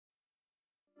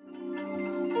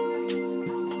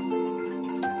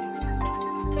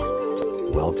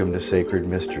Welcome to Sacred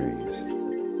Mysteries.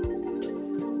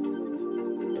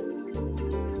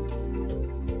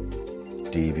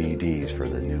 DVDs for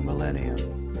the new millennium.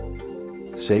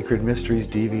 Sacred Mysteries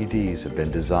DVDs have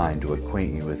been designed to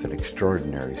acquaint you with an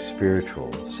extraordinary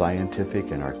spiritual,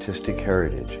 scientific, and artistic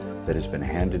heritage that has been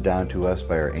handed down to us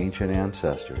by our ancient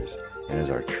ancestors and is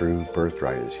our true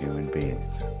birthright as human beings.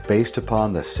 Based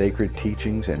upon the sacred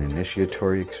teachings and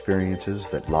initiatory experiences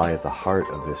that lie at the heart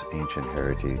of this ancient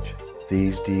heritage,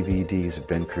 these DVDs have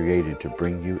been created to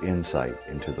bring you insight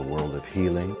into the world of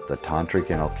healing, the tantric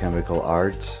and alchemical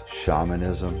arts,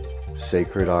 shamanism,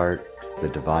 sacred art, the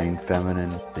divine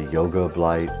feminine, the yoga of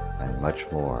light, and much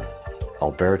more.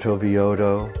 Alberto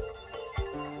Villoldo,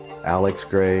 Alex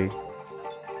Gray,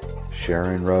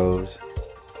 Sharon Rose,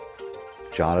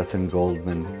 Jonathan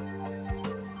Goldman,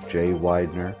 Jay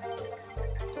Widener,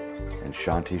 and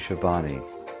Shanti Shivani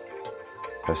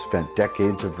have spent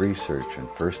decades of research and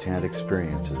first-hand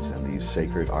experiences in these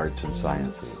sacred arts and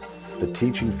sciences. The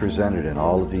teachings presented in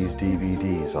all of these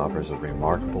DVDs offers a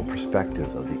remarkable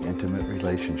perspective of the intimate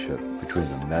relationship between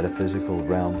the metaphysical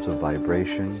realms of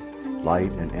vibration,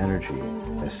 light, and energy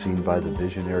as seen by the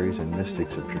visionaries and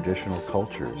mystics of traditional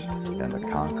cultures and the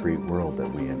concrete world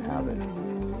that we inhabit.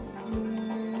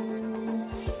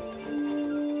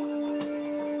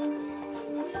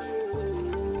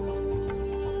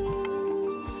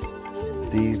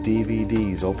 These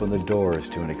DVDs open the doors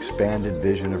to an expanded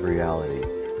vision of reality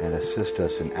and assist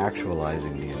us in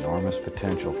actualizing the enormous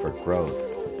potential for growth,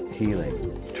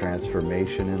 healing,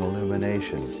 transformation, and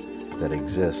illumination that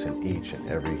exists in each and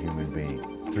every human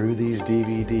being. Through these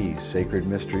DVDs, Sacred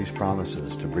Mysteries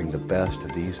promises to bring the best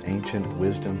of these ancient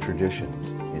wisdom traditions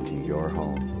into your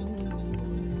home.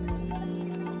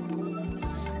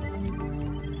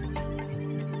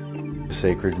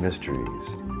 Sacred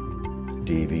Mysteries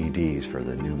DVDs for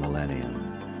the new millennium.